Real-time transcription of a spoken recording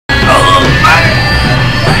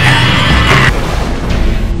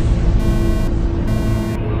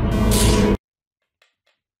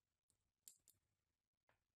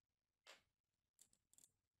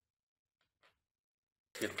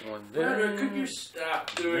One there. Brother, could you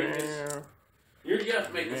stop doing this? You're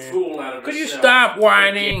just making a fool out of yourself. Could you stop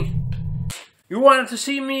whining? You wanted to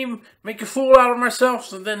see me make a fool out of myself,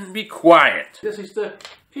 so then be quiet. This is the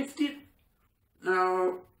 50th,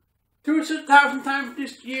 no, 2,000 times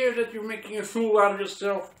this year that you're making a fool out of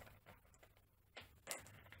yourself.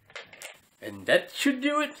 And that should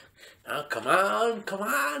do it. Now come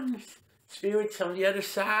on. Spirits on the other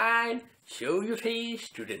side. Show your face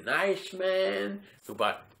to the nice man who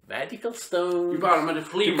bought magical stones. You bought them at the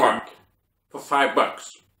flea market for $5.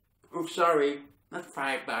 Oh, sorry, not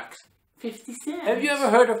 $5. 50 cents. Have you ever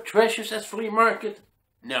heard of treasures at flea market?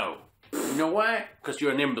 No. You know why? Because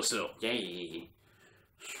you're an imbecile. Yay.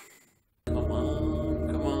 Come on.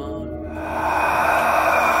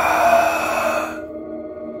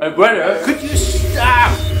 Hey, brother, could you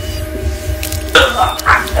stop? Stop!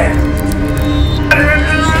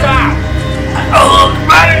 Oh,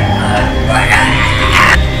 brother!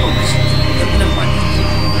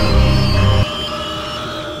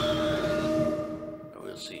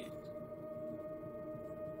 We'll see.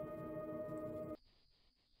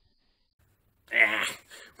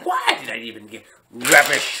 Why did I even get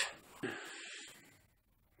rubbish?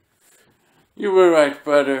 You were right,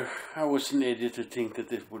 brother. I was an idiot to think that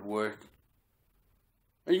this would work.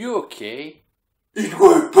 Are you okay? It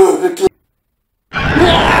worked perfectly.